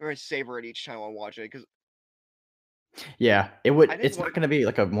or savor it each time I watch it because. Yeah, it's not going to be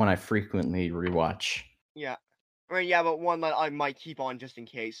like a one I frequently rewatch. Yeah, yeah, but one that I might keep on just in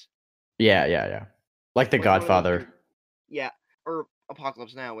case. Yeah. Like The Godfather. Yeah, or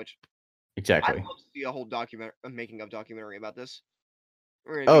Apocalypse Now, which exactly. I'd love to see a whole making of documentary about this.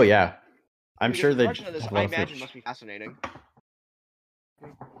 Oh yeah, I'm sure the production of this, I imagine, must be fascinating.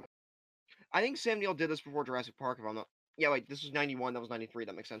 I think Sam Neill did this before Jurassic Park. If I'm not. Yeah, wait, this was 91. That was 93.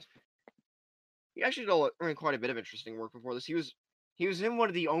 That makes sense. He actually did quite a bit of interesting work before this. He was in one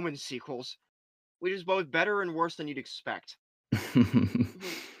of the Omen sequels, which is both better and worse than you'd expect.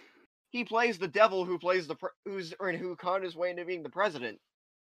 He plays the devil who conned his way into being the president.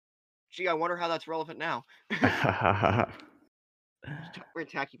 Gee, I wonder how that's relevant now. We're a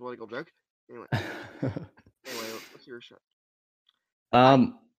tacky political joke. Anyway, let's hear a shot.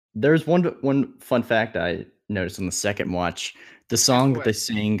 There's one fun fact I noticed on the second watch. The song that they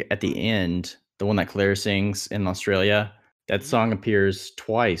sing at the end, the one that Claire sings in Australia, that song appears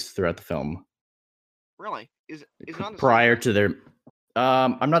twice throughout the film. Really? Is it on the prior to their?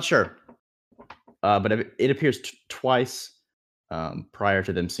 I'm not sure. But it appears twice prior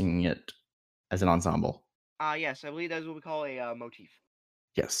to them singing it as an ensemble. Yes, I believe that's what we call a motif.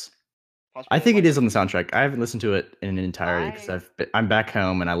 Yes. I think it is on the soundtrack. I haven't listened to it in entirety because I'm back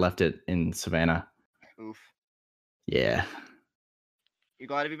home and I left it in Savannah. Oof. Yeah. You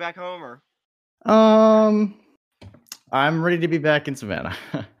glad to be back home or? I'm ready to be back in Savannah.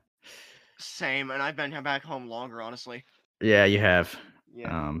 Same, and I've been back home longer, honestly. Yeah, you have.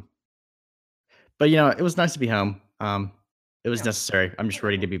 Yeah. But it was nice to be home. It was necessary. I'm just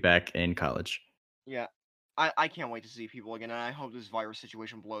ready to be back in college. Yeah. I can't wait to see people again, and I hope this virus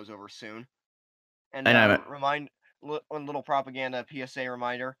situation blows over soon. And one little propaganda PSA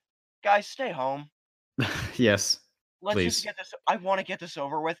reminder. Guys, stay home. Yes. Let's please. just get this. I want to get this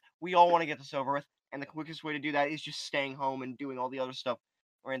over with. We all want to get this over with. And the quickest way to do that is just staying home and doing all the other stuff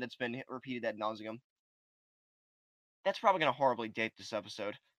that's been repeated ad nauseum. That's probably going to horribly date this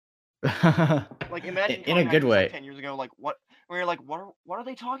episode. Like imagine in a good way. 10 years ago, like what? Where you're like, what are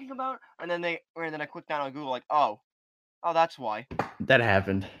they talking about? And then I clicked down on Google, like, oh, that's why. That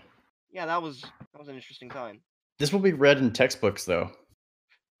happened. Yeah, that was an interesting time. This will be read in textbooks, though.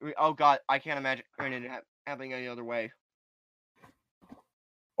 Oh God, I can't imagine it happening any other way.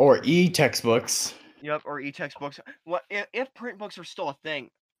 Or e-textbooks. Yep, or e-textbooks. What if print books are still a thing?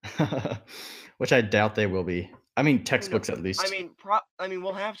 Which I doubt they will be. I mean, textbooks at least. I mean,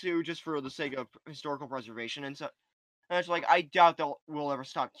 we'll have to just for the sake of historical preservation and so. And it's like I doubt we'll ever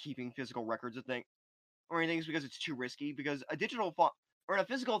stop keeping physical records of things or anything because it's too risky. Because a digital or in a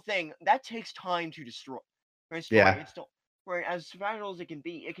physical thing, that takes time to destroy. Yeah. It's still, where as fragile as it can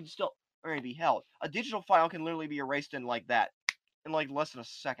still be held. A digital file can literally be erased in like that, in like less than a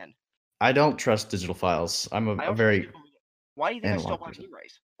second. I don't trust digital files. I'm a very Why do you think I still analog buy person.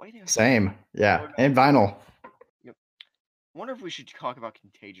 Blu-rays? Why do you think? Same. Yeah, and vinyl. Yep. Wonder if we should talk about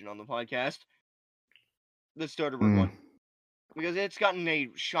Contagion on the podcast. The Soderbergh one, because it's gotten a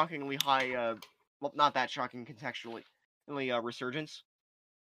shockingly high, well, not that shocking contextually, resurgence.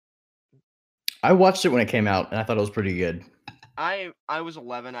 I watched it when it came out, and I thought it was pretty good. I was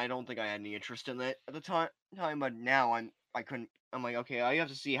 11. I don't think I had any interest in it at the time, but now I couldn't. I'm like, okay, I have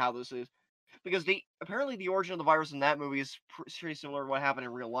to see how this is, because apparently the origin of the virus in that movie is pretty similar to what happened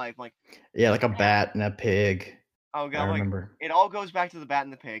in real life. Like, yeah, like a bat and a pig. Oh god, I remember. It all goes back to the bat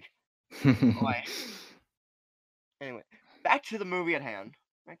and the pig. Anyway, back to the movie at hand.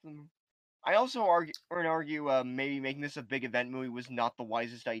 I also argue maybe making this a big event movie was not the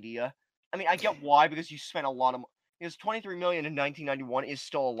wisest idea. I mean, I get why, because you spent a lot of because $23 million in 1991 is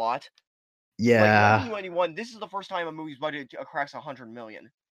still a lot. Yeah. Like, 1991, this is the first time a movie's budget cracks $100 million.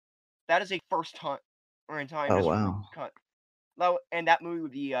 That is a first time in time. Oh wow. Cut. And that movie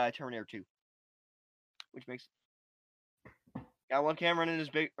would be Terminator 2, which makes. I love Cameron and his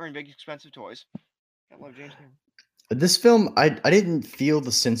big expensive toys. I love James Cameron. This film, I didn't feel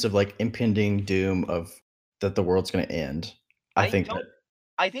the sense of like impending doom of that the world's going to end. I think that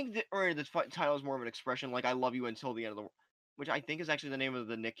the title is more of an expression, like "I love you until the end of the world," which I think is actually the name of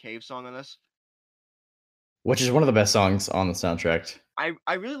the Nick Cave song on this. Which is one of the best songs on the soundtrack.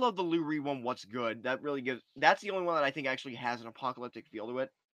 I really love the Lou Reed one. What's Good? That's the only one that I think actually has an apocalyptic feel to it.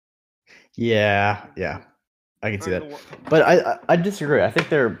 Yeah, I can see that. But I disagree. I think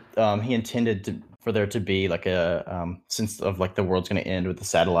he intended for there to be like a sense of like the world's going to end with the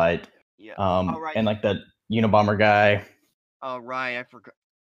satellite. Yeah. Right. And like that Unabomber guy. Oh right, I forgot.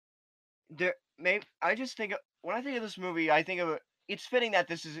 I just think when I think of this movie, I think of it. It's fitting that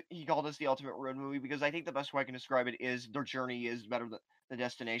he called this the ultimate road movie, because I think the best way I can describe it is their journey is better than the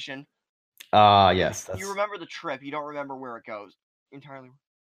destination. Yes. You remember the trip, you don't remember where it goes entirely.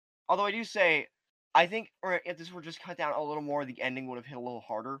 Although I do say, I think, or if this were just cut down a little more, the ending would have hit a little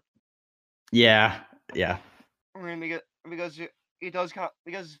harder. Yeah. Because it does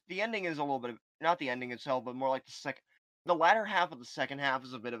because the ending is a little bit of, not the ending itself, but more like the latter half of the second half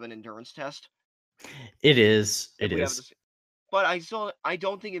is a bit of an endurance test. It is. It is. But I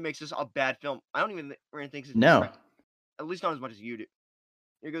don't think it makes this a bad film. I don't even think it's no. At least not as much as you do.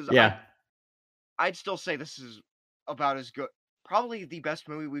 Because I'd still say this is about as good. Probably the best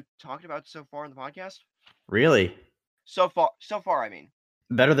movie we've talked about so far in the podcast. Really? So far, I mean.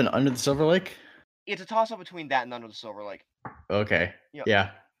 Better than Under the Silver Lake? It's a toss-up between that and Under the Silver Lake. Okay.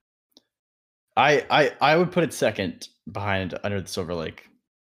 Yeah. I would put it second behind Under the Silver Lake.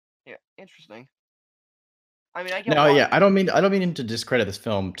 Yeah, interesting. I mean, I don't mean to discredit this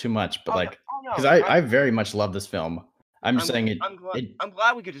film too much, but because I very much love this film. I'm just saying I'm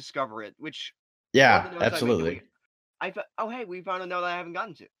glad we could discover it. Which absolutely. We found a note that I haven't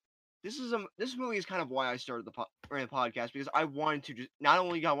gotten to. This movie is kind of why I started the podcast, because I wanted to not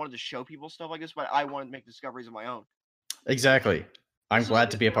only I wanted to show people stuff like this, but I wanted to make discoveries of my own. Exactly. I'm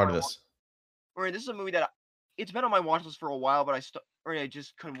glad to be a part of this. This is a movie that it's been on my watch list for a while, but I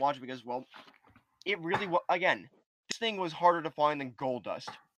just couldn't watch it because, well, it really was. Again, this thing was harder to find than Gold Dust.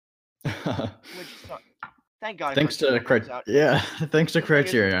 Which thank God. Thanks to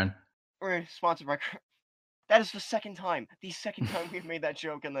Criterion. We're sponsored by. That is the second time we've made that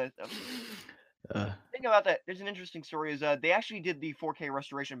joke in the episode. Think about that. There's an interesting story. Is they actually did the 4K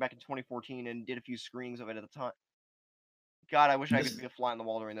restoration back in 2014 and did a few screenings of it at the time. God, I wish I could be a fly on the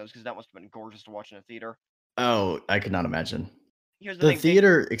wall during those, because that must have been gorgeous to watch in a theater. Oh, I could not imagine. Here's the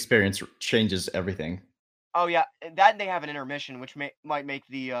theater experience changes everything. Oh yeah, that they have an intermission, which might make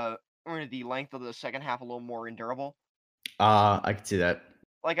the length of the second half a little more endurable. I could see that.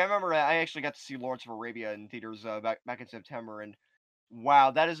 Like, I remember I actually got to see Lawrence of Arabia in theaters back in September, and wow,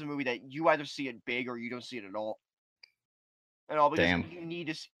 that is a movie that you either see it big or you don't see it at all. And all because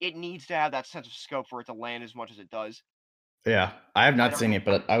it needs to have that sense of scope for it to land as much as it does. Yeah, I have not seen it,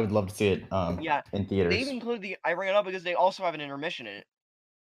 but I would love to see it in theaters. They even include I bring it up because they also have an intermission in it.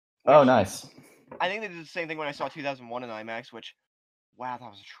 Oh, nice. I think they did the same thing when I saw 2001 in IMAX, which, wow, that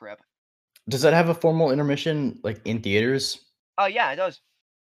was a trip. Does that have a formal intermission, like, in theaters? Yeah, it does.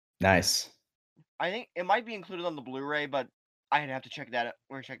 Nice. I think it might be included on the Blu-ray, but I'd have to check that out.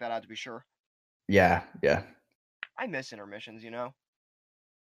 We're gonna check that out to be sure. Yeah. I miss intermissions, you know?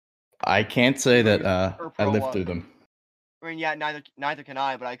 I can't say that I lived through them. I mean, yeah, neither can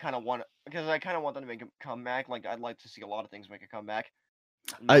I, but I kind of want them to make a comeback. Like, I'd like to see a lot of things make a comeback.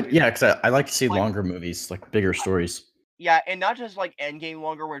 Yeah, because I like to see Like- longer movies, like bigger stories. Yeah, and not just like Endgame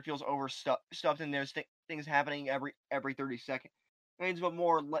longer, where it feels overstuffed and there's things happening every 30 seconds, but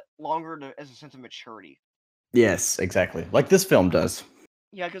more longer as a sense of maturity. Yes, exactly. Like this film does.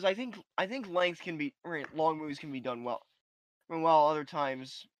 Yeah, because I think length can be long movies can be done well. While other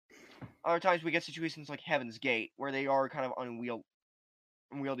times we get situations like Heaven's Gate where they are kind of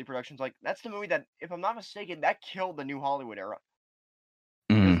unwieldy productions. Like that's the movie that, if I'm not mistaken, that killed the New Hollywood era.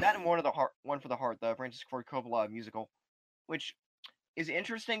 Mhm. That and One for the Heart, the Francis Ford Coppola musical, which is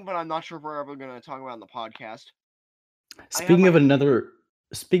interesting, but I'm not sure if we're ever going to talk about it on the podcast. Speaking of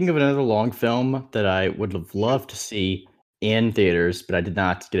another long film that I would have loved to see in theaters, but I did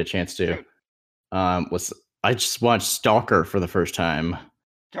not get a chance to, was I just watched Stalker for the first time.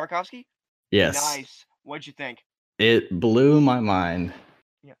 Tarkovsky? Yes. Nice. What'd you think? It blew my mind.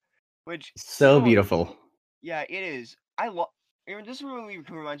 Yeah. Which So beautiful. Yeah, it is. I love. This movie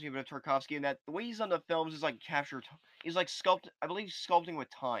reminds me a bit of Tarkovsky in that the way he's done the films is like captured. He's like sculpting with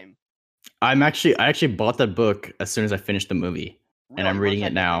time. I actually bought that book as soon as I finished the movie, and I'm reading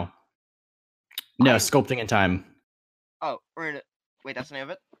it now. No, Sculpting in Time. Oh, wait, that's the name of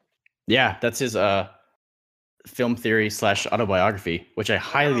it? Yeah, that's his film theory / autobiography, which I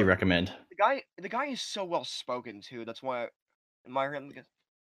highly recommend. The guy is so well spoken too. That's why I admire him.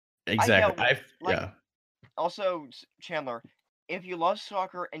 Exactly. Also, Chandler, if you love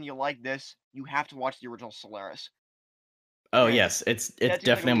soccer and you like this, you have to watch the original Solaris. Oh yes, it's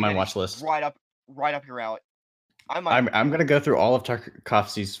definitely on my watch list. Right up your alley. I'm gonna go through all of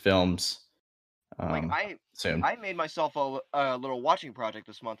Tarkovsky's films. Soon. I made myself a little watching project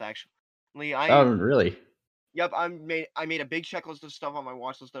this month actually. Oh really? Yep, I made a big checklist of stuff on my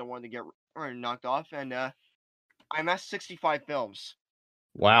watch list that I wanted to get knocked off, and I'm at 65 films.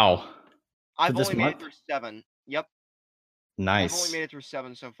 Wow. I've only made it through 7. Yep. Nice. I've only made it through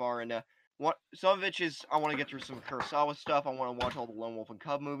 7 so far, and some of it is I want to get through some Kurosawa stuff. I want to watch all the Lone Wolf and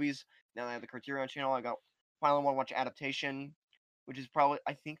Cub movies. Now that I have the Criterion channel, finally want to watch Adaptation, which is probably,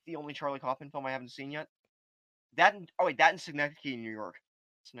 I think, the only Charlie Kaufman film I haven't seen yet. That and Synecdoche in New York.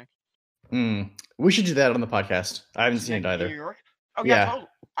 We should do that on the podcast. I haven't seen it either. New York? Oh yeah,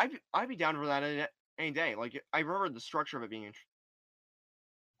 totally. I'd be down for that any day. Like I remember the structure of it being interesting.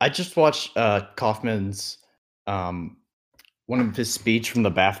 I just watched Kaufman's one of his speech from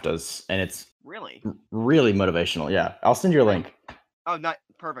the BAFTAs, and it's really motivational. Yeah, I'll send you a link. Oh, not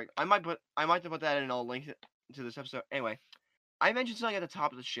perfect. I might have put that in. I'll link it to this episode. Anyway, I mentioned something at the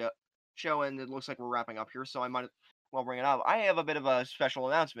top of the show, and it looks like we're wrapping up here, so I might well bring it up. I have a bit of a special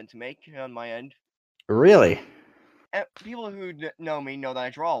announcement to make on my end. Really? And people who know me know that I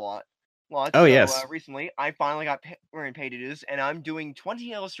draw a lot. Oh, yes. Recently, I finally got paid to do this, and I'm doing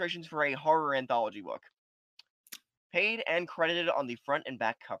 20 illustrations for a horror anthology book. Paid and credited on the front and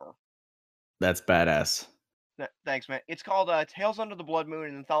back cover. That's badass. Thanks, man. It's called Tales Under the Blood Moon,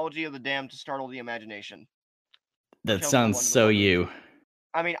 an anthology of the damned to startle the imagination. That sounds so you.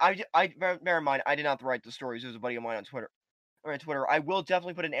 I mean, bear in mind, I did not write the stories. It was a buddy of mine on Twitter. I will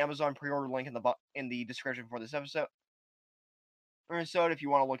definitely put an Amazon pre-order link in the description for this episode. So if you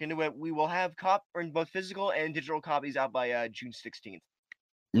want to look into it, we will have both physical and digital copies out by June 16th.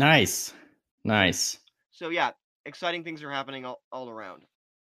 Nice. So yeah, exciting things are happening all around.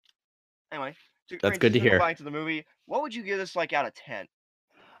 Anyway, that's good to hear. Back to the movie. What would you give this out of 10?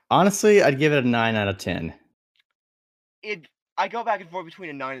 Honestly, I'd give it a 9 out of 10. I go back and forth between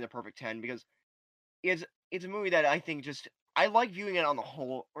a 9 and a perfect 10 because it's a movie that I think I like viewing it on the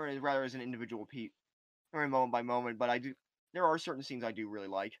whole, or rather as an individual piece, or moment by moment. But there are certain scenes I do really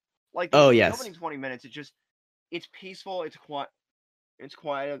like. Like the opening 20 minutes, it's peaceful, it's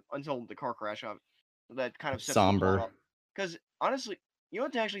quiet until the car crash up. That kind of somber. Because honestly, you know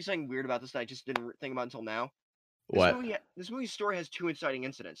what's actually something weird about this that I just didn't think about until now? What? This movie's story has 2 inciting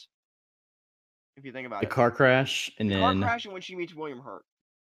incidents. If you think about it. The car crash and car crash and when she meets William Hurt.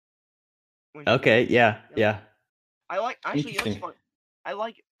 Okay, yeah. I like, actually, it's fun. I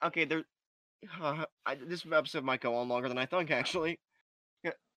like, okay, this episode might go on longer than I think, actually.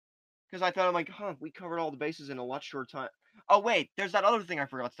 Because I thought, I'm like, we covered all the bases in a lot short time. Oh, wait, there's that other thing I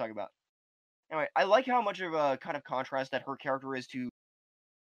forgot to talk about. Anyway, I like how much of a kind of contrast that her character is to...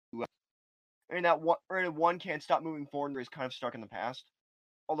 and that one can't stop moving forward and is kind of stuck in the past.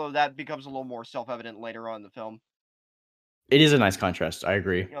 Although that becomes a little more self-evident later on in the film. It is a nice contrast, I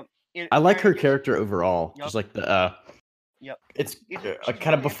agree. Yep. I like her character overall. Yep. Just like the... Yep. It's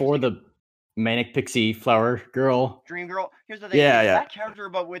kind of before the Manic Pixie Flower Girl. Dream Girl. Here's the thing. Yeah. That character,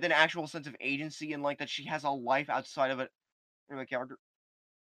 but with an actual sense of agency and that she has a life outside of it. A character.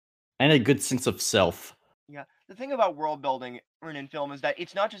 And a good sense of self. Yeah. the thing about world building in film is that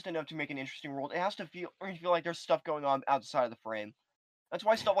it's not just enough to make an interesting world. It has to feel like there's stuff going on outside of the frame. That's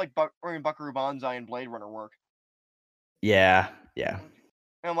why stuff like Buckaroo Banzai and Blade Runner work. Yeah.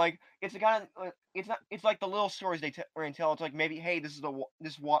 And like it's the kind of it's like the little stories they tell. It's like maybe hey this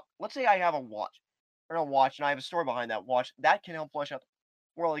watch. Let's say I have a watch and I have a story behind that watch that can help flesh out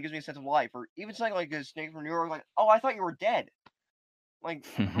the world. It gives me a sense of life. Or even something like a Snake from New York, like oh I thought you were dead. Like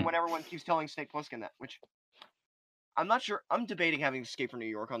from when everyone keeps telling Snake Plissken that, which I'm not sure. I'm debating having Escape from New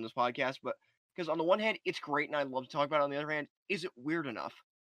York on this podcast, but because on the one hand it's great and I love to talk about it. On the other hand, is it weird enough?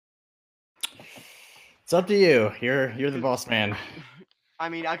 It's up to you. You're the boss man. I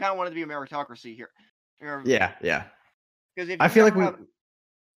mean, I kind of wanted to be a meritocracy here. Yeah. Because I feel like we.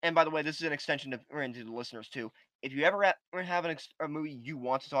 And by the way, this is an extension to the listeners too. If you ever have a movie you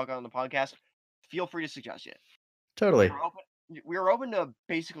want to talk about on the podcast, feel free to suggest it. Totally. We're open to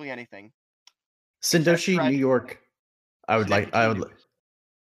basically anything. Sindochi, New York. I would like.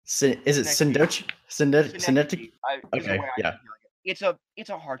 Is it Sindochi? Sindochi. Okay. Yeah. It's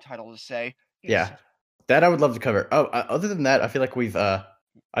a hard title to say. Yeah. That I would love to cover. Oh, other than that, I feel like we've done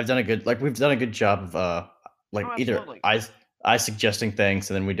a good job of either I suggesting things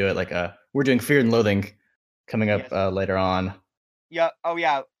and then we do it like we're doing Fear and Loathing coming up later on. Yeah. Oh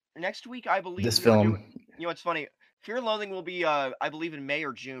yeah. Next week I believe this film. It's funny. Fear and Loathing will be I believe in May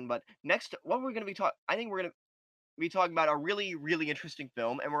or June. But next, what we're gonna be talking, I think we're gonna be talking about a really really interesting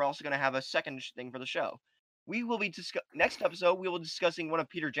film, and we're also gonna have a second thing for the show. We will be next episode. We will be discussing one of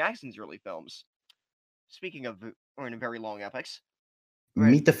Peter Jackson's early films. Speaking of, or in a very long epics.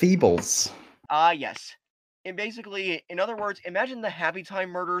 Meet the Feebles. Yes. And basically, in other words, imagine the Happy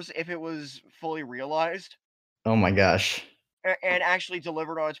Time Murders if it was fully realized. Oh my gosh. And actually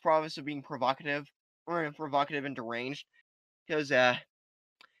delivered on its promise of being provocative and deranged. Because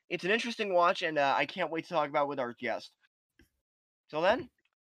it's an interesting watch, and I can't wait to talk about it with our guest. Till then,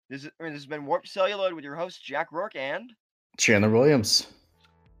 this has been Warped Celluloid with your host, Jack Rourke and... Chandler Williams.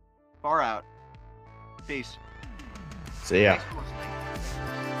 Far out. Peace. See ya. Thanks for listening.